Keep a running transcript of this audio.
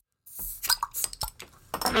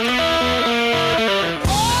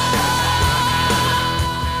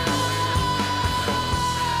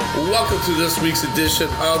Welcome to this week's edition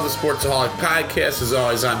of the Sportsaholics Podcast. As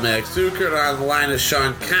always, I'm Max Zuiker, and on the line is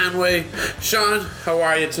Sean Conway. Sean, how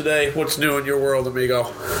are you today? What's new in your world,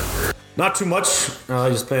 amigo? Not too much.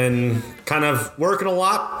 Just been kind of working a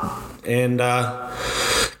lot and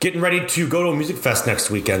getting ready to go to a music fest next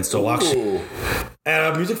weekend. So actually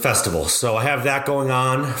at a music festival. So I have that going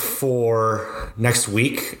on for next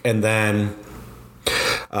week, and then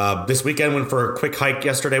this weekend went for a quick hike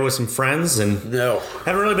yesterday with some friends, and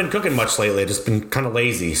haven't really been cooking much lately. I've just been kind of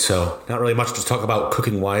lazy, so not really much to talk about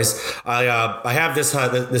cooking wise. I have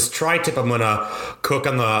this tri-tip I'm gonna cook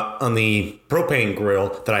on the propane grill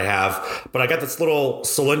that I have, but I got this little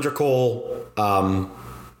cylindrical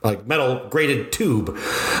like metal grated tube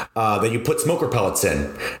that you put smoker pellets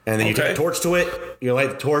in, and then you take a torch to it. You light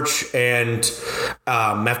the torch, and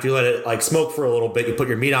after you let it like smoke for a little bit, you put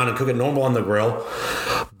your meat on and cook it normal on the grill.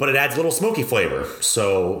 But it adds a little smoky flavor,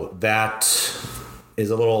 so that is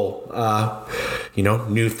a little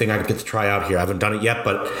new thing I get to try out here. I haven't done it yet,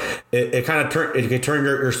 but it kind of can turn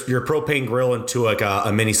your propane grill into like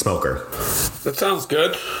a mini smoker. That sounds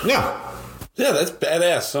good. Yeah, that's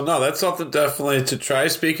badass. So, no, that's something definitely to try.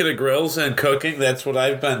 Speaking of grills and cooking, that's what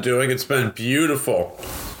I've been doing. It's been beautiful.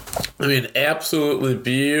 I mean, absolutely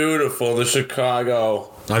beautiful, the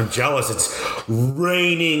Chicago. I'm jealous. It's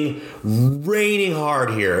raining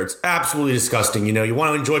hard here. It's absolutely disgusting. You know, you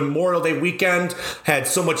want to enjoy Memorial Day weekend, had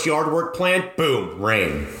so much yard work planned, boom,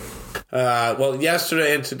 rain. Well,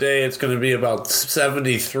 yesterday and today it's going to be about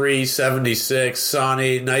 73, 76,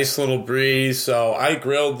 sunny, nice little breeze. So I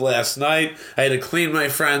grilled last night. I had to clean my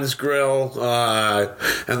friend's grill,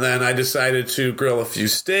 and then I decided to grill a few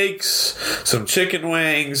steaks, some chicken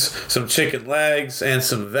wings, some chicken legs, and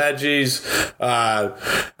some veggies.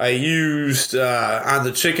 I used, on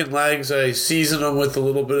the chicken legs, I seasoned them with a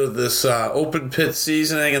little bit of this open pit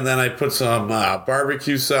seasoning, and then I put some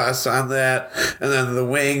barbecue sauce on that, and then the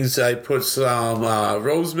wings I put some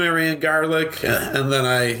rosemary and garlic, and then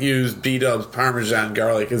I used B-Dub's Parmesan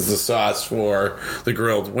garlic as the sauce for the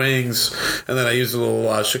grilled wings, and then I used a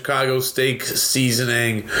little Chicago steak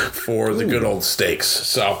seasoning for the good old steaks.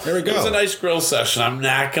 So there we go. It was a nice grill session. I'm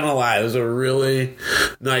not going to lie. It was a really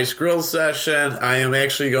nice grill session. I am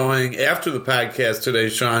actually going, after the podcast today,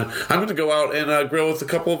 Sean, I'm going to go out and grill with a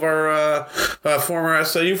couple of our former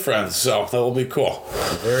SIU friends, so that will be cool.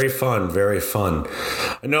 Very fun, very fun.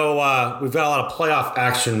 I know we've got a lot of playoff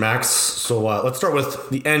action, Max, so let's start with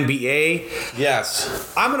the NBA.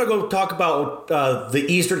 Yes. I'm going to go talk about the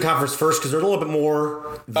Eastern Conference first, because there's a little bit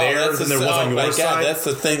more there than there was on your side. That's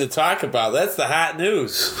the thing to talk about. That's the hot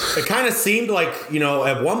news. It kind of seemed like,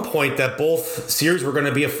 at one point that both series were going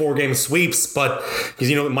to be a 4-game sweeps, but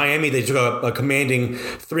because, Miami, they took a commanding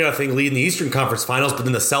 3-0 lead in the Eastern Conference Finals, but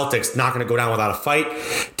then the Celtics not going to go down without a fight,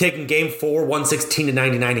 taking Game 4,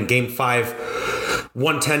 116-99, and Game 5,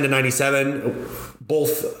 110-97.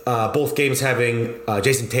 Both games having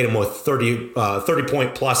Jason Tatum with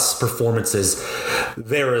 30-point plus performances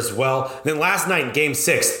there as well. Then last night in Game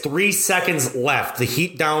 6, 3 seconds left. The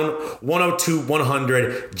Heat down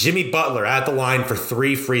 102-100. Jimmy Butler at the line for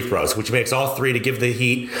 3 free throws, which makes all 3 to give the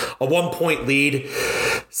Heat a 1-point lead.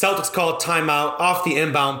 Celtics call a timeout off the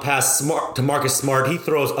inbound pass to Marcus Smart. He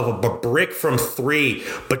throws up a brick from 3,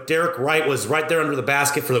 but Derek Wright was right there under the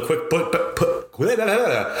basket for the quick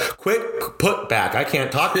putback. I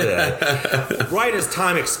can't talk today. Right as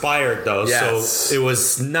time expired, though, so it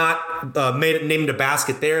was not named a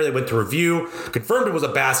basket there. They went to review, confirmed it was a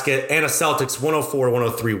basket, and a Celtics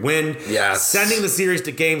 104-103 win. Yes. Sending the series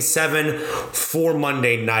to Game 7 for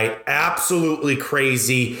Monday night. Absolutely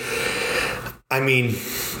crazy. I mean,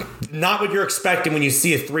 not what you're expecting when you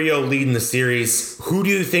see a 3-0 lead in the series. Who do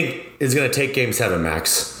you think is going to take Game 7,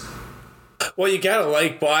 Max? Well, you got to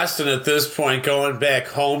like Boston at this point going back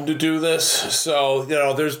home to do this. So,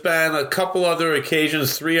 there's been a couple other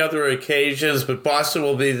occasions, 3 other occasions, but Boston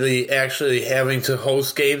will be actually having to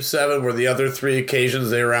host Game 7, where the other 3 occasions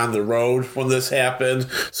they were on the road when this happened.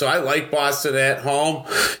 So I like Boston at home.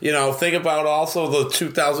 Think about also the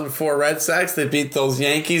 2004 Red Sox. They beat those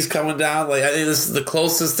Yankees coming down. I think this is the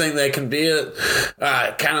closest thing that can be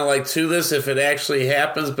kind of like to this if it actually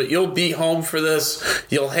happens. But you'll be home for this.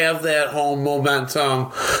 You'll have that home momentum.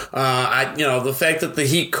 The fact that the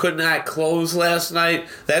Heat could not close last night,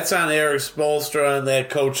 that's on Eric Spoelstra and that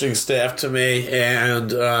coaching staff to me.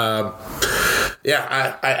 And I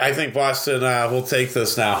think Boston will take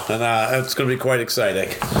this now, and it's going to be quite exciting.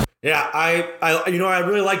 Yeah, I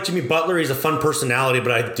really like Jimmy Butler. He's a fun personality,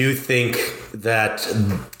 but I do think that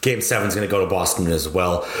Game 7 is going to go to Boston as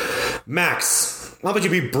well. Max, How about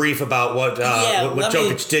you be brief about what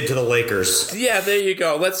Jokic did to the Lakers? Yeah, there you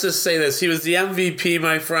go. Let's just say this. He was the MVP,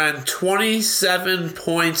 my friend.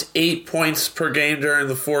 27.8 points per game during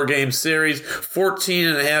the 4-game series,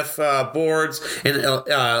 14.5 boards, and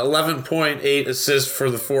 11.8 assists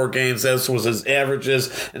for the 4 games. That was his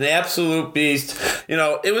averages. An absolute beast.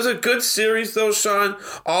 It was a good series, though, Sean.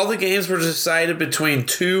 All the games were decided between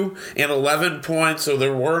 2 and 11 points, so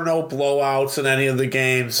there were no blowouts in any of the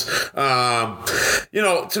games.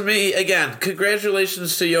 To me, again,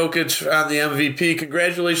 congratulations to Jokic on the MVP.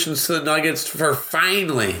 Congratulations to the Nuggets for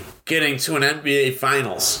finally getting to an NBA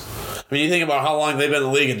Finals. I mean, you think about how long they've been in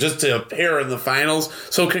the league and just to appear in the finals.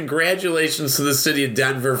 So congratulations to the city of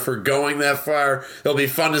Denver for going that far. It'll be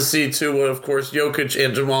fun to see, too, what, of course, Jokic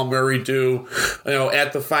and Jamal Murray do,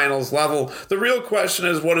 at the finals level. The real question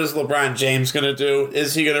is, what is LeBron James going to do?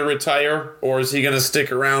 Is he going to retire or is he going to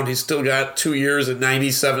stick around? He's still got 2 years and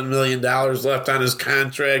 $97 million left on his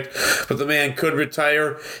contract, but the man could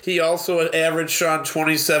retire. He also averaged, Sean,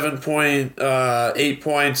 27.8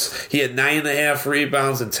 points. He had 9.5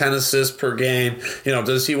 rebounds and 10 assists per game.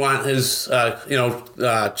 Does he want his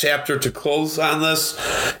chapter to close on this?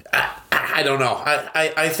 I don't know.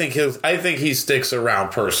 I think he sticks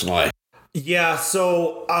around personally. Yeah,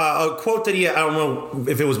 so a quote that I don't know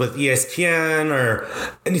if it was with ESPN or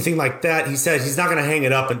anything like that, he said he's not going to hang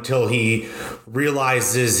it up until he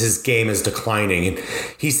realizes his game is declining. And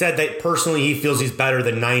he said that personally he feels he's better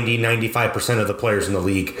than 90-95% of the players in the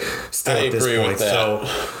league still at this point. So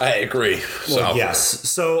I agree. Well, yes.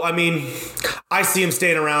 So, I mean, I see him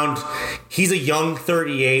staying around. He's a young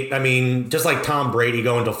 38. I mean, just like Tom Brady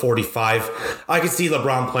going to 45. I could see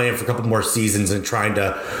LeBron playing for a couple more seasons and trying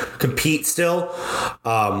to compete still.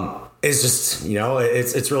 It's just,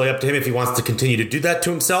 it's really up to him if he wants to continue to do that to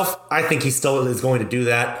himself. I think he still is going to do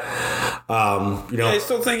that. I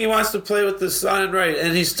still think he wants to play with the Sun, right?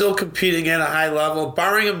 And he's still competing at a high level.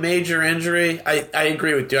 Barring a major injury, I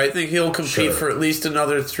agree with you. I think he'll compete for at least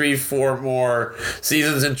another 3-4 more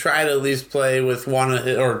seasons and try to at least play with one,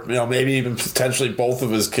 or maybe even potentially both of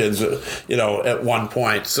his kids, at one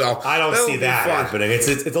point. So I don't see that happening. It's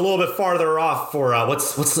a little bit farther off for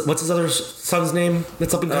what's his other son's name?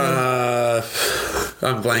 That's up and coming.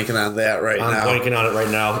 I'm blanking on that now. I'm blanking on it right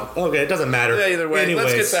now. Okay, it doesn't matter. Yeah, either way, anyways,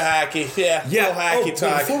 let's get to hockey. Yeah. Hockey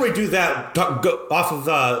talk. Before we do that, go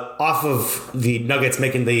off of the Nuggets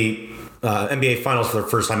making the NBA Finals for the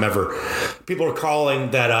first time ever. People are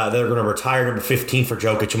calling that they're going to retire number 15 for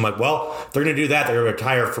Jokic. I'm like, well, if they're going to do that, they're going to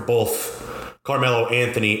retire for both Carmelo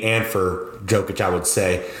Anthony and for Jokic, I would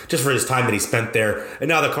say, just for his time that he spent there. And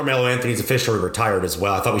now that Carmelo Anthony's officially retired as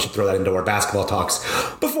well, I thought we should throw that into our basketball talks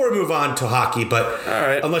before we move on to hockey. But all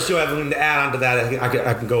right, unless you have anything to add on to that,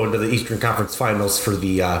 I can go into the Eastern Conference Finals for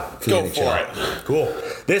the Go NHL. for it. Cool.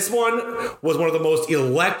 This one was one of the most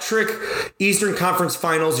electric Eastern Conference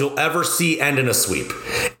Finals you'll ever see end in a sweep.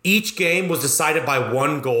 Each game was decided by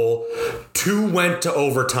one goal. 2 went to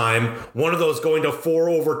overtime. One of those going to 4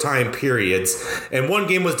 overtime periods. And one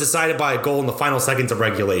game was decided by a goal in the final seconds of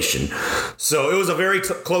regulation. So it was a very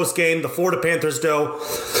close game. The Florida Panthers, though,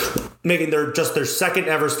 making their second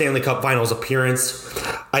ever Stanley Cup Finals appearance.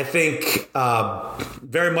 I think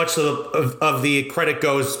very much of the credit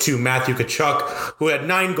goes to Matthew Tkachuk, who had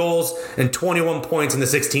 9 goals and 21 points in the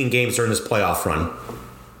 16 games during this playoff run.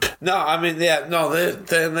 No, I mean, they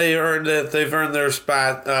earned it. They've earned their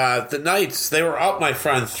spot. The Knights, they were up, my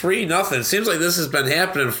friend, 3-0. It seems like this has been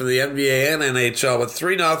happening for the NBA and NHL, but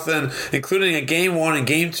 3-0, including a Game 1 and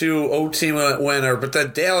Game 2 OT winner. But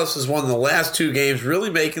then Dallas has won the last 2 games,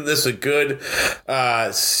 really making this a good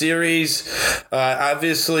series.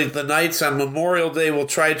 Obviously, the Knights on Memorial Day will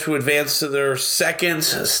try to advance to their second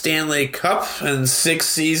Stanley Cup in 6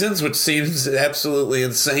 seasons, which seems absolutely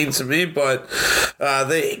insane to me, but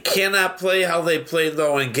they cannot play how they played,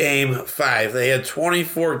 though, in Game 5. They had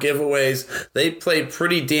 24 giveaways. They played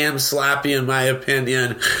pretty damn sloppy, in my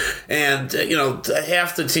opinion. And,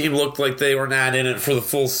 half the team looked like they were not in it for the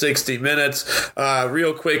full 60 minutes.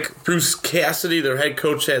 Real quick, Bruce Cassidy, their head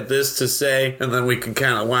coach, had this to say, and then we can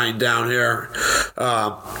kind of wind down here.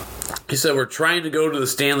 He said, we're trying to go to the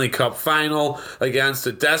Stanley Cup final against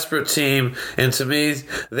a desperate team, and to me,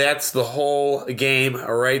 that's the whole game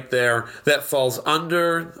right there. That falls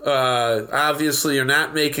under, obviously, you're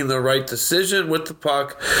not making the right decision with the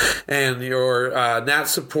puck, and you're not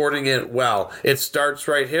supporting it well. It starts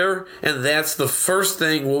right here, and that's the first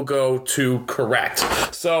thing we'll go to correct.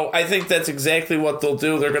 So I think that's exactly what they'll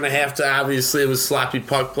do. They're going to have to, obviously, with sloppy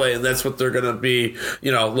puck play, and that's what they're going to be,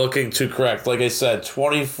 looking to correct. Like I said,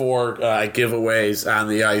 24 giveaways on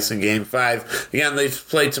the ice in Game 5. Again, they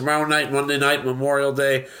play tomorrow night, Monday night, Memorial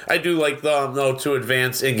Day. I do like them, though, to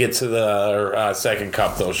advance and get to the second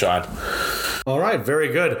cup, though, Sean. All right, very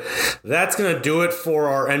good. That's going to do it for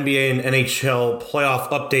our NBA and NHL playoff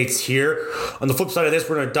updates here. On the flip side of this,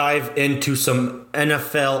 we're going to dive into some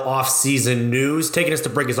NFL offseason news. Taking us to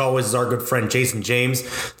break, as always, is our good friend Jason James,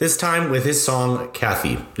 this time with his song,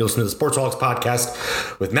 Kathy. You'll listen to the Sportsaholics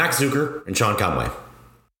Podcast with Max Zuiker and Sean Conway.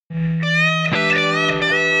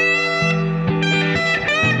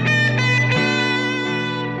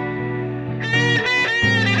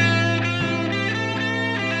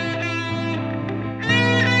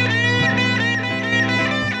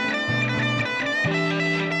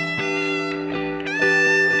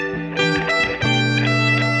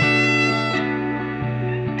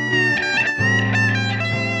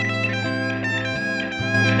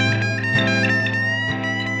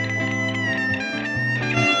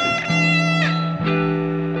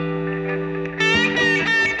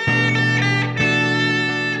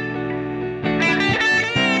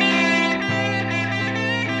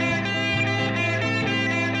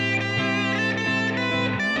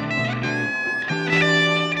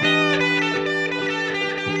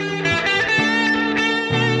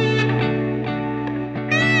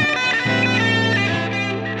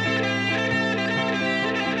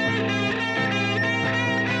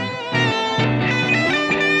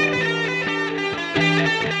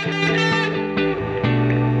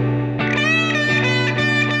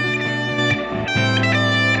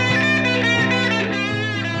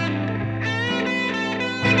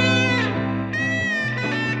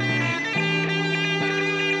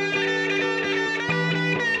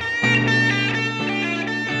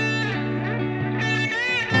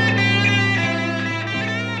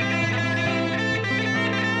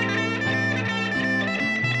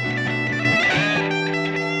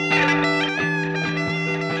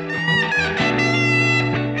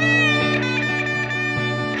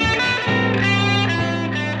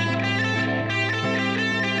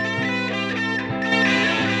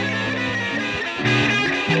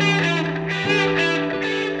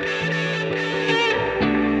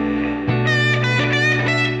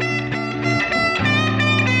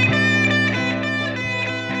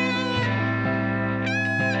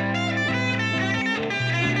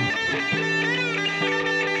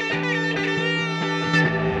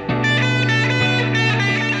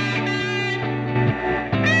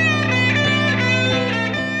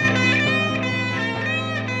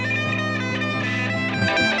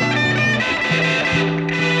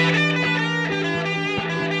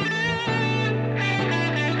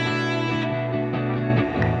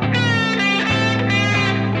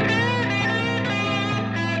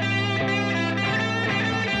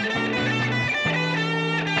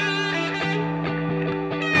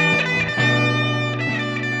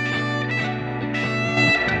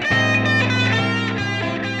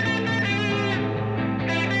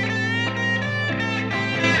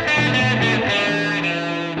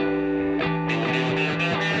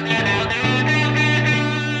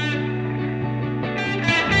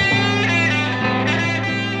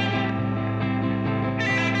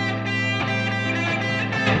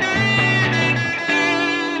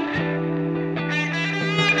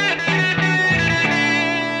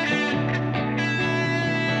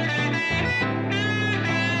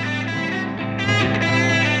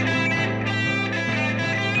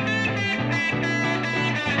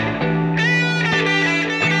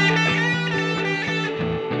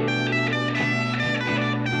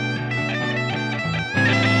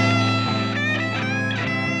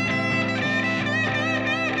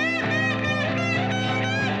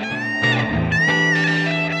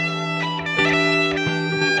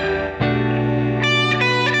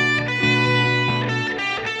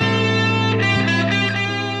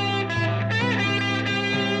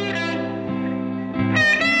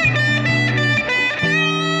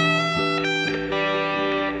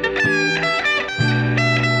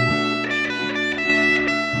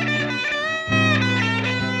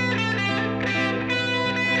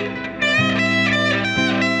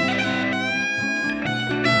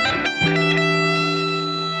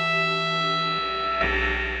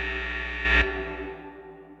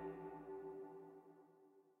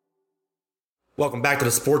 Welcome back to the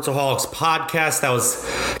Sportsaholics Podcast. That was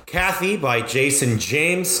Kathy by Jason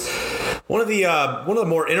James. One of the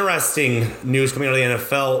more interesting news coming out of the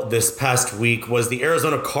NFL this past week was the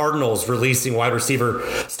Arizona Cardinals releasing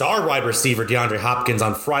star wide receiver DeAndre Hopkins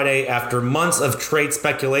on Friday after months of trade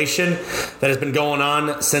speculation that has been going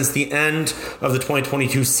on since the end of the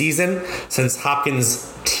 2022 season, since Hopkins'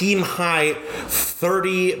 team high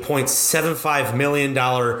 $30.75 million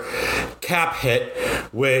cap hit,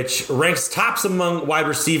 which ranks tops among wide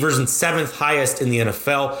receivers and seventh highest in the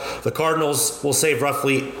NFL. The Cardinals will save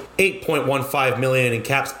roughly $8.15 million in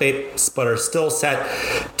cap space, but are still set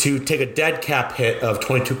to take a dead cap hit of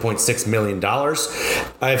 $22.6 million.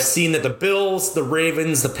 I've seen that the Bills, the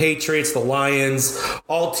Ravens, the Patriots, the Lions,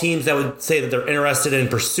 all teams that would say that they're interested in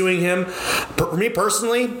pursuing him. For me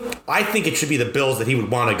personally, I think it should be the Bills that he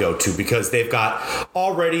would want to go to, because they've got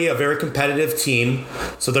already a very competitive team.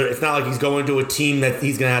 So it's not like he's going to a team that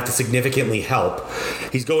he's going to have to significantly help.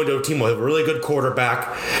 He's going to a team with a really good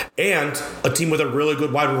quarterback and a team with a really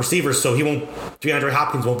good wide receiver. So DeAndre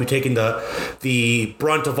Hopkins won't be taking the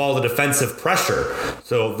brunt of all the defensive pressure.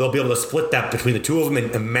 So they'll be able to split that between the two of them.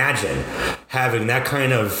 And imagine having that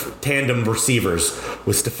kind of tandem receivers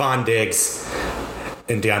with Stephon Diggs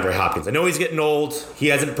and DeAndre Hopkins. I know he's getting old. He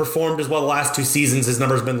hasn't performed as well the last 2 seasons. His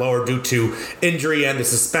numbers have been lower due to injury and the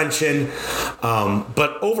suspension.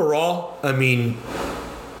 But overall, I mean,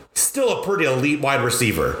 still a pretty elite wide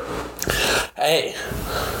receiver. Hey,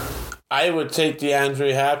 I would take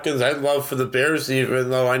DeAndre Hopkins. I'd love for the Bears, even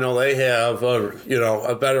though I know they have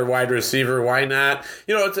a better wide receiver. Why not?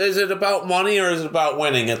 Is it about money or is it about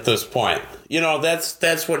winning at this point?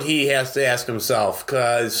 That's what he has to ask himself.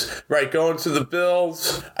 Because going to the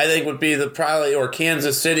Bills, I think would be or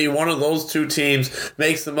Kansas City. One of those two teams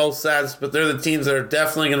makes the most sense. But they're the teams that are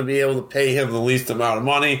definitely going to be able to pay him the least amount of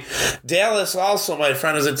money. Dallas also, my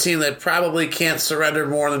friend, is a team that probably can't surrender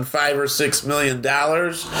more than $5 or $6 million.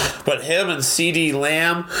 But him and CeeDee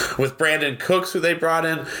Lamb with Brandon Cooks, who they brought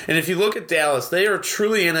in. And if you look at Dallas, they are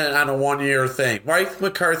truly in it on a one-year thing. Mike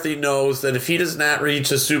McCarthy knows that if he does not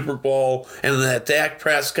reach a Super Bowl and that Dak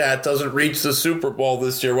Prescott doesn't reach the Super Bowl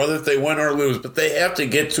this year, whether they win or lose, but they have to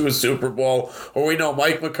get to a Super Bowl or we know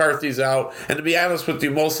Mike McCarthy's out. And to be honest with you,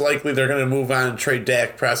 most likely they're going to move on and trade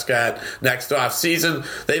Dak Prescott next offseason.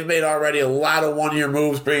 They've made already a lot of one-year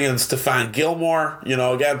moves, bringing in Stephon Gilmore,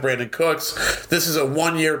 again, Brandon Cooks. This is a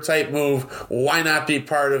one-year type move. Why not be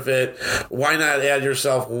part of it? Why not add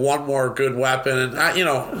yourself one more good weapon? And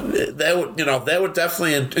that would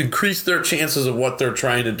definitely increase their chances of what they're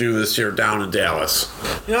trying to do this year down in Dallas.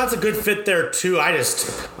 That's a good fit there too.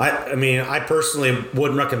 I personally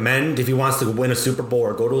wouldn't recommend, if he wants to win a Super Bowl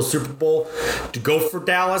or go to a Super Bowl, to go for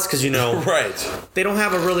Dallas, because right, they don't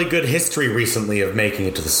have a really good history recently of making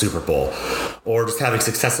it to the Super Bowl or just having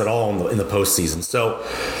success at all in the postseason. So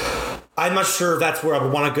I'm not sure if that's where I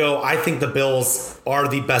would want to go. I think the Bills are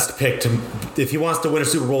the best pick if he wants to win a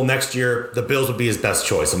Super Bowl next year. The Bills would be his best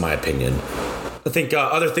choice, in my opinion. I think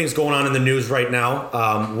other things going on in the news right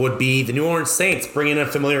now would be the New Orleans Saints bringing in a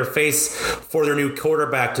familiar face for their new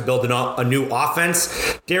quarterback to build a new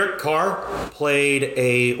offense. Derek Carr played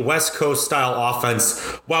a West Coast style offense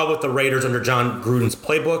while with the Raiders under John Gruden's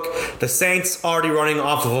playbook. The Saints already running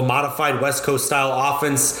off of a modified West Coast style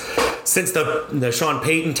offense since the Sean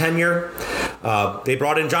Payton tenure. They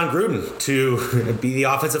brought in John Gruden to be the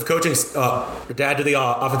offensive coaching dad to the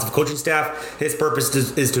offensive coaching staff. His purpose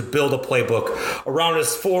is to build a playbook around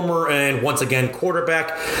his former and once again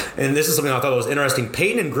quarterback. And this is something I thought was interesting.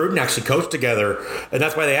 Payton and Gruden actually coached together, and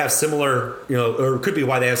that's why they have similar, or could be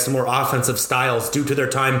why they have similar offensive styles due to their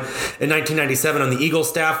time in 1997 on the Eagles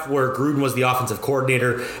staff, where Gruden was the offensive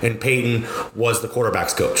coordinator and Payton was the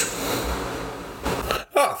quarterback's coach.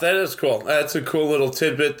 Oh, that is cool. That's a cool little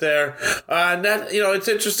tidbit there. It's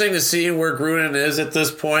interesting to see where Gruden is at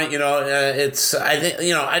this point.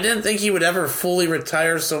 I didn't think he would ever fully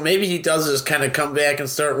retire, so maybe he does just kind of come back and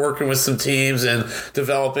start working with some teams and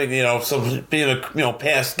developing, being a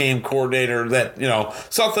past game coordinator, that,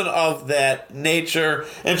 something of that nature.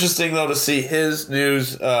 Interesting though to see his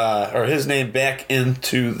news or his name back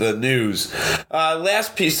into the news.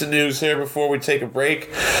 Last piece of news here before we take a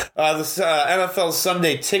break. This NFL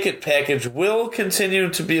Sunday ticket package will continue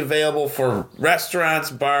to be available for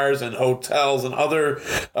restaurants, bars, and hotels and other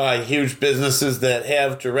huge businesses that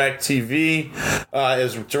have DirecTV.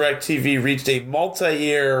 As DirecTV reached a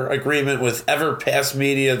multi-year agreement with EverPass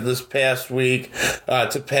Media this past week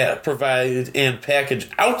to provide and package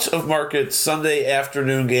out-of-market Sunday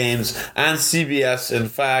afternoon games on CBS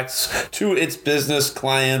and Fox to its business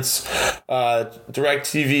clients.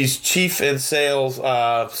 DirecTV's Chief and Sales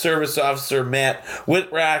Service Officer Matt Whitwright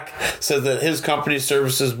track, said that his company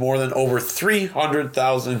services more than over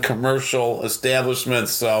 300,000 commercial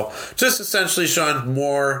establishments. So just essentially, Sean,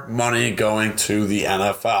 more money going to the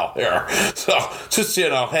NFL here. So just,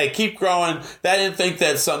 hey, keep growing. I didn't think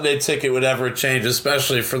that Sunday ticket would ever change,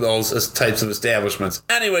 especially for those types of establishments.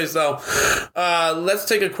 Anyways, though, let's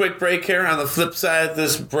take a quick break here. On the flip side of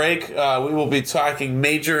this break, we will be talking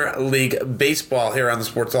Major League Baseball here on the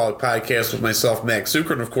Sportsaholics Podcast with myself, Max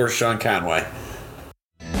Zuiker, and of course, Sean Conway.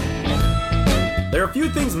 There are a few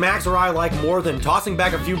things Max or I like more than tossing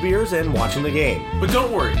back a few beers and watching the game. But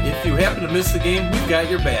don't worry, if you happen to miss the game, we've got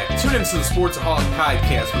your back. Tune into the Sportsaholics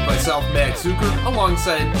Podcast with myself, Max Zuiker,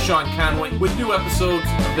 alongside Sean Conway, with new episodes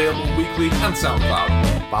available weekly on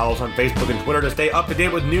SoundCloud. Follow us on Facebook and Twitter to stay up to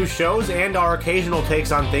date with new shows and our occasional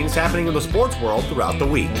takes on things happening in the sports world throughout the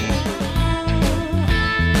week.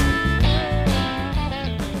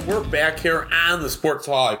 We're back here on the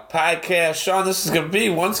Sportsaholics Podcast. Sean, this is going to be,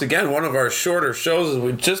 once again, one of our shorter shows.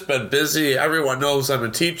 We've just been busy. Everyone knows I'm a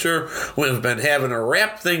teacher. We've been having to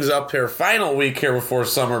wrap things up here. Final week here before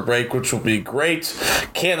summer break, which will be great.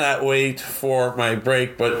 Cannot wait for my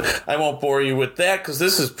break, but I won't bore you with that because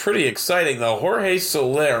this is pretty exciting, though. Jorge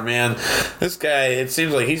Soler, man. This guy, it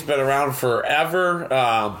seems like he's been around forever.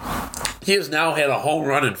 He has now had a home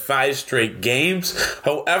run in 5 straight games.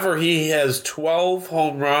 However, he has 12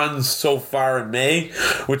 home runs so far in May,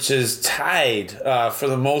 which is tied for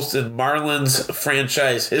the most in Marlins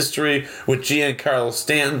franchise history with Giancarlo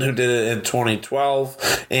Stanton, who did it in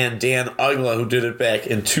 2012, and Dan Uggla, who did it back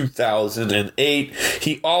in 2008.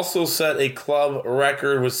 He also set a club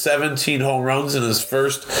record with 17 home runs in his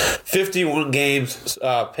first 51 games,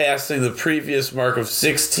 passing the previous mark of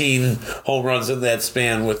 16 home runs in that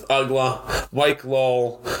span with Uggla. Mike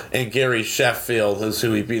Lowell and Gary Sheffield is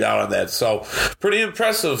who he beat out on that. So pretty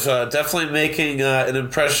impressive. Definitely making an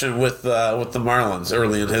impression with the Marlins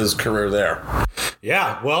early in his career there.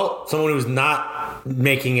 Yeah, well, someone who's not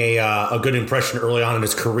making a good impression early on in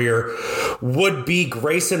his career would be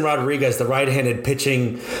Grayson Rodriguez, the right-handed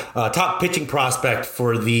top pitching prospect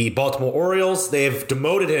for the Baltimore Orioles. They've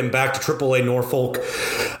demoted him back to AAA Norfolk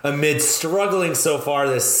amid struggling so far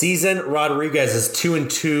this season. Rodriguez is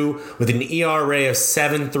 2-2 with an ERA of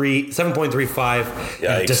 7.35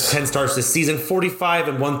 and just 10 starts this season. 45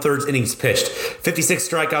 and 1/3 innings pitched, 56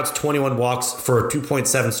 strikeouts, 21 walks for a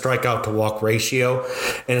 2.7 strikeout to walk ratio,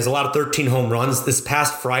 and has allowed 13 home runs. This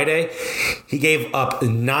past Friday, he gave up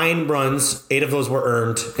 9 runs, 8 of those were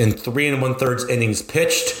earned, in 3 1/3 innings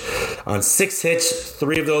pitched on 6 hits,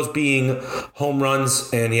 3 of those being home runs,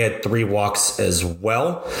 and he had 3 walks as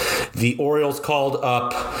well. The Orioles called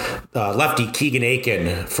up lefty Keegan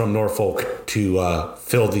Aiken from Norfolk to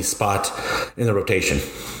fill the spot in the rotation.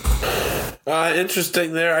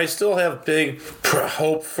 Interesting there. I still have big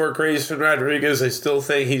hope for Grayson Rodriguez. I still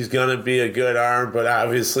think he's going to be a good arm, but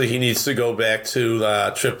obviously he needs to go back to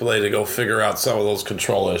AAA to go figure out some of those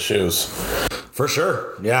control issues. For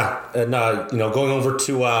sure, yeah. And, going over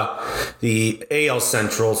to the AL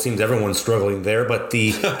Central, seems everyone's struggling there, but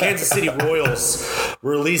the Kansas City Royals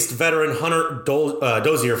released veteran Hunter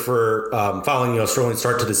Dozier for following a struggling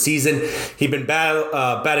start to the season. He'd been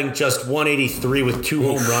batting just 183 with 2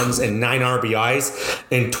 home runs and 9 RBIs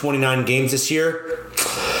in 29 games this year.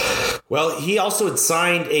 Well, he also had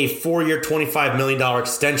signed a 4-year, $25 million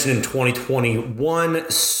extension in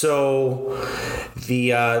 2021, so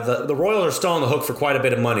the Royals are still on the hook for quite a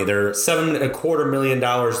bit of money. They're $7.25 million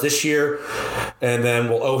this year, and then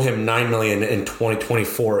we'll owe him $9 million in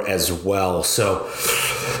 2024 as well. So,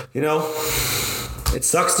 it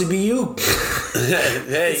sucks to be you.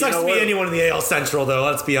 Hey, it sucks to be anyone in the AL Central, though.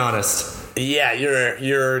 Let's be honest. Yeah,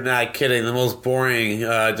 you're not kidding. The most boring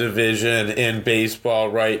division in baseball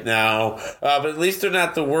right now. But at least they're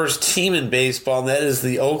not the worst team in baseball, and that is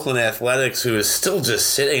the Oakland Athletics, who is still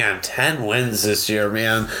just sitting on 10 wins this year,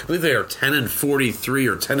 man. I believe they are 10-43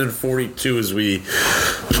 or 10-42 as we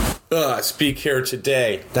speak here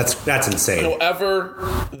today. That's insane. However,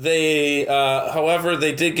 they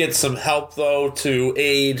did get some help though to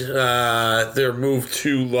aid their move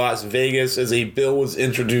to Las Vegas, as a bill was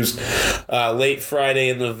introduced late Friday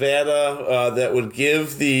in Nevada that would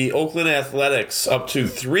give the Oakland Athletics up to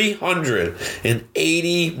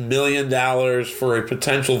 $380 million for a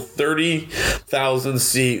potential 30,000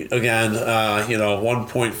 seat, again,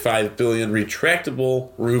 $1.5 billion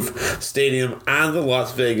retractable roof stadium on the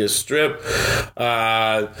Las Vegas Strip.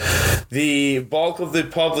 The bulk of the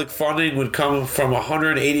public funding would come from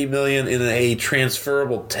 $180 million in a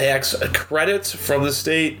transferable tax credit from the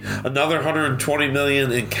state, another $120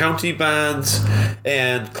 million in county bonds,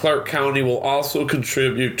 and Clark County will also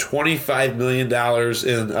contribute $25 million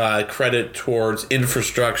in credit towards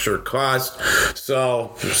infrastructure costs.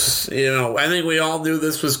 So, I think we all knew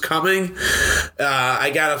this was coming.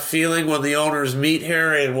 I got a feeling when the owners meet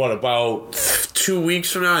here in about 2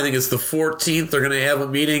 weeks from now, I think it's the 14th, they're going to have a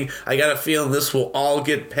meeting. I got a feeling this will all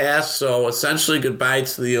get passed. So essentially, goodbye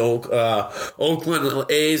to the Oakland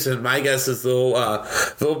A's, and my guess is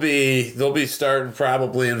they'll be starting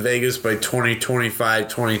probably in Vegas by 2025,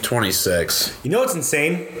 2026. You know what's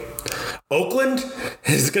insane? Oakland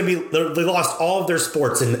is going to be, they lost all of their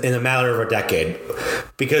sports in a matter of a decade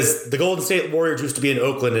because the Golden State Warriors used to be in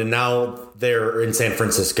Oakland and now they're in San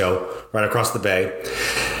Francisco, right across the bay.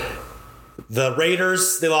 The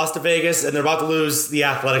Raiders, they lost to Vegas, and they're about to lose the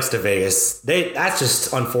Athletics to Vegas. That's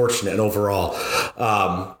just unfortunate overall.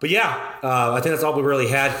 But yeah, I think that's all we really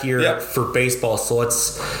had here for baseball. So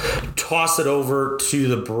let's toss it over to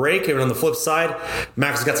the break. And on the flip side,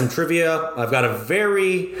 Max has got some trivia. I've got a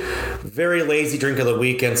very, very lazy drink of the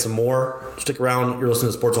week and some more. Stick around. You're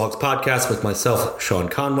listening to the Sportsaholics Podcast with myself, Sean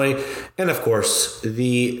Conway, and of course,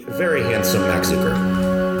 the very handsome Max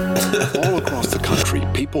Zuiker. All across the country,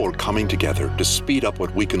 people are coming together to speed up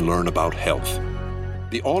what we can learn about health.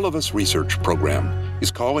 The All of Us Research Program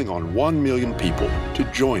is calling on 1 million people to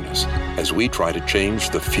join us as we try to change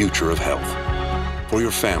the future of health. For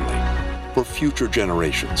your family, for future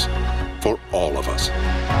generations, for all of us.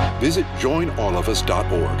 Visit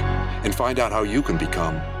joinallofus.org and find out how you can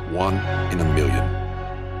become 1 in a million.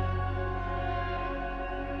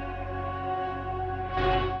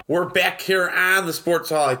 We're back here on the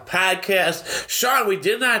Sportsaholic Podcast. Sean, we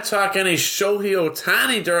did not talk any Shohei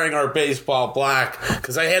Ohtani during our baseball block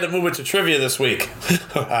because I had to move it to trivia this week.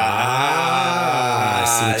 I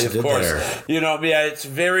see what you of did course. there. You know me, it's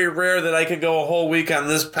very rare that I could go a whole week on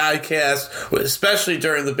this podcast, especially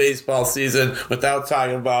during the baseball season, without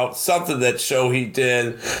talking about something that Shohei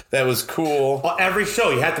did that was cool. Well, every show,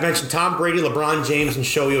 you have to mention Tom Brady, LeBron James, and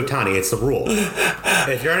Shohei Ohtani. It's the rule.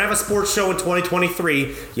 If you're going to have a sports show in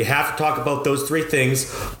 2023, you have to talk about those three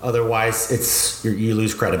things. Otherwise, you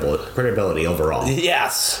lose credibility overall.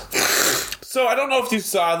 Yes. So I don't know if you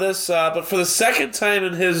saw this, but for the second time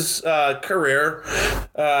in his career,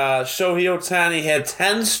 Shohei Ohtani had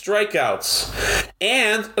 10 strikeouts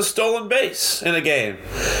and a stolen base in a game.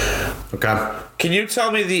 Okay. Can you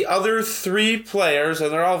tell me the other three players,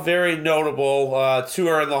 and they're all very notable, two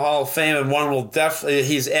are in the Hall of Fame, and one will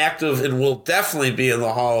he's active and will definitely be in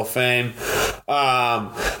the Hall of Fame.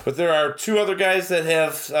 But there are two other guys that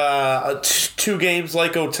have two games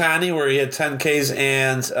like Ohtani, where he had 10 Ks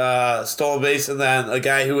and stolen base, and then a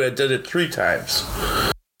guy who did it 3 times.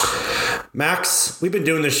 Max, we've been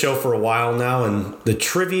doing this show for a while now, and the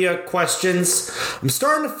trivia questions, I'm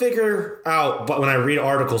starting to figure out, but when I read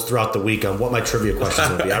articles throughout the week on what my trivia questions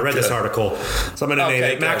will be. I read this article, so I'm going to name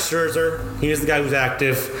it. Max Scherzer, he's the guy who's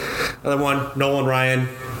active. Another one, Nolan Ryan.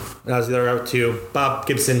 That was the other guy with 2. Bob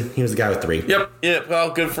Gibson, he was the guy with 3. Yep.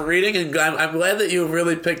 Well, good for reading, and I'm glad that you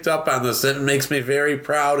really picked up on this. It makes me very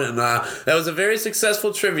proud, and that was a very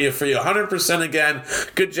successful trivia for you. 100% again.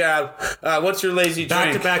 Good job. What's your lazy drink?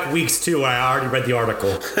 Back-to-back weeks, too. I already read the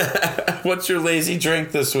article. What's your lazy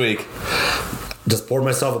drink this week? Just poured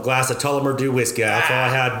myself a glass of Tullamore Dew whiskey. That's all I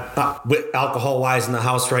had alcohol-wise in the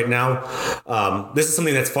house right now. This is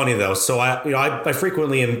something that's funny, though. So I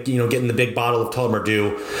frequently am getting the big bottle of Tullamore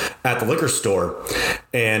Dew at the liquor store,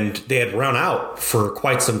 and they had run out for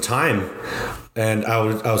quite some time. And I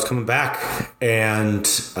was coming back, and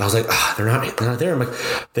I was like, they're not there. I'm like,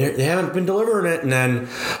 they haven't been delivering it. And then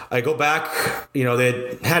I go back, they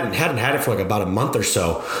hadn't had it for like about a month or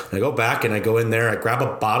so. And I go back and I go in there, I grab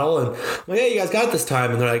a bottle, and I'm like, hey, you guys got it this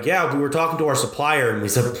time? And they're like, yeah, we were talking to our supplier, and we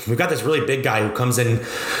said we've got this really big guy who comes in,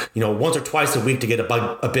 once or twice a week to get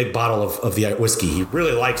a big bottle of the whiskey. He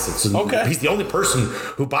really likes it. So he's the only person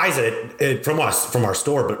who buys it from us, from our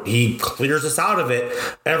store, but he clears us out of it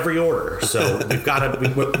every order. So we've got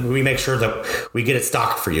to we make sure that we get it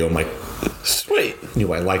stocked for you. I'm like, sweet.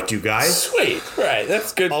 I liked you guys. Sweet, right?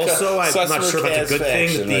 That's good. Also, I'm not sure if that's a good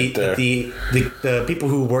thing. The people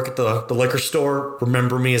who work at the liquor store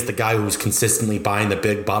remember me as the guy who's consistently buying the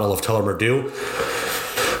big bottle of Tullamore Dew.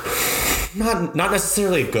 Not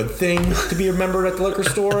necessarily a good thing to be remembered at the liquor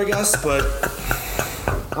store, I guess, but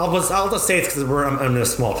I'll just say it's because I'm in a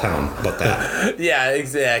small town about that. Yeah,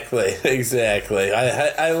 exactly.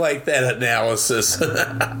 I like that analysis.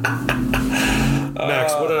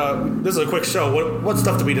 Max, this is a quick show. What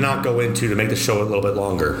stuff did we not go into to make the show a little bit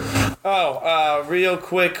longer? Real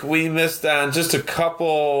quick, we missed on just a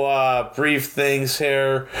couple brief things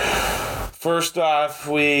here. First off,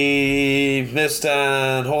 we missed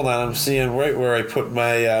on... Hold on, I'm seeing right where I put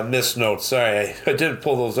my missed notes. Sorry, I didn't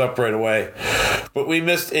pull those up right away. But we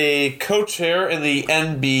missed a coach here in the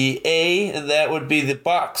NBA, and that would be the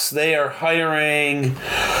Bucks. They are hiring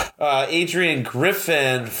Adrian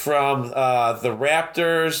Griffin from the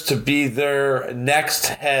Raptors to be their next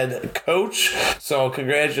head coach. So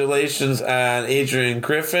congratulations on Adrian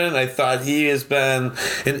Griffin. I thought he has been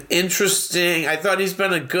he's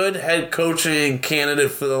been a good head coaching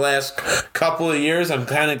candidate for the last couple of years. I'm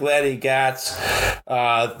kind of glad he got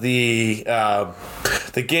the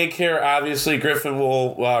gig here. Obviously, Griffin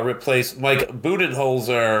will replace Mike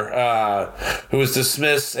Budenholzer, who was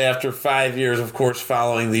dismissed after 5 years, of course,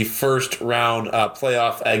 following the first round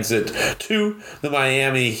playoff exit to the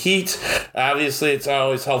Miami Heat. Obviously, it's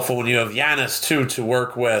always helpful when you have Giannis, too, to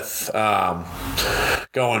work with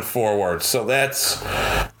going forward. So that's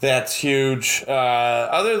huge.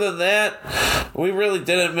 Other than that, we really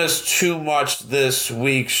didn't miss too much this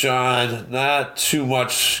week, Sean. Not too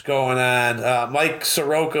much going on. Mike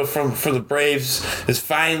Soroka for the Braves is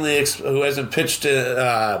finally, who hasn't pitched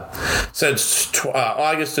since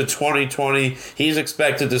August of 2020. He's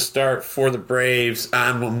expected to start for the Braves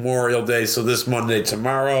on Memorial Day, so this Monday,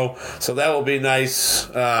 tomorrow. So that will be nice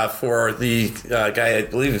for the guy, I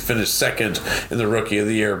believe he finished second in the Rookie of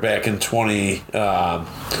the Year back in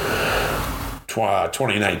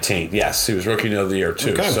 2019. Yes, he was Rookie of the Year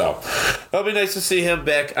too. Okay. So it'll be nice to see him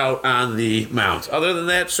back out on the mound. Other than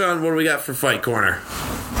that, Sean, what do we got for Fight Corner?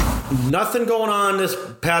 Nothing going on this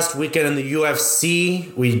past weekend in the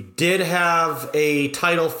UFC. We did have a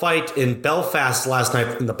title fight in Belfast last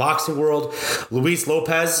night in the boxing world. Luis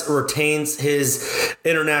Lopez retains his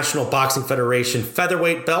International Boxing Federation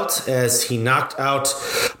featherweight belt as he knocked out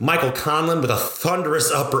Michael Conlon with a thunderous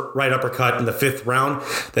right uppercut in the 5th round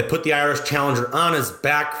that put the Irish challenger on his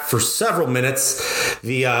back for several minutes.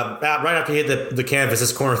 Right after he hit the canvas,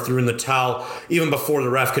 his corner threw in the towel even before the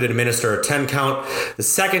ref could administer a 10 count. The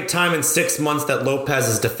second time in 6 months that Lopez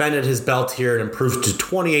has defended his belt here and improved to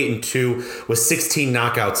 28-2 with 16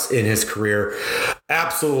 knockouts in his career.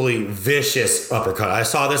 Absolutely vicious uppercut. I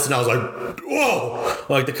saw this and I was like, whoa!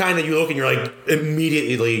 Like the kind that you look and you're like,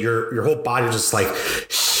 immediately your whole body just like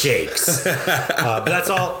shakes. But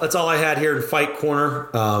that's all I had here in Fight Corner.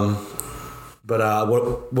 But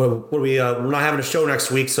what we're not having a show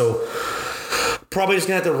next week, so probably just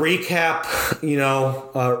gonna have to recap,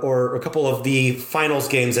 or a couple of the finals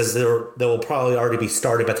games as they will probably already be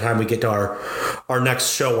started by the time we get to our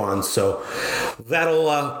next show on. So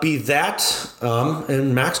that'll be that.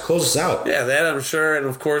 And Max, close us out. Yeah, that I'm sure, and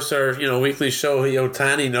of course our weekly show,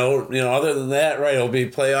 Otani note. Other than that, right, it'll be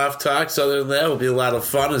playoff talks. Other than that, it'll be a lot of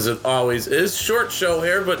fun as it always is. Short show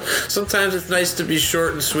here, but sometimes it's nice to be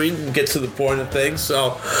short and sweet and get to the point of things.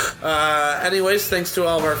 So, anyways, thanks to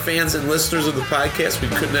all of our fans and listeners of the podcast. We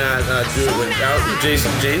could not do it without you.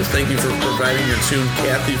 Jason James, thank you for providing your tune,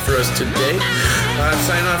 Kathy, for us today.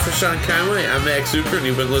 Sign off for Sean Conway. I'm Max Zuiker, and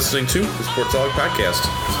you've been listening to the Sportsaholics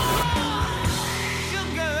Podcast.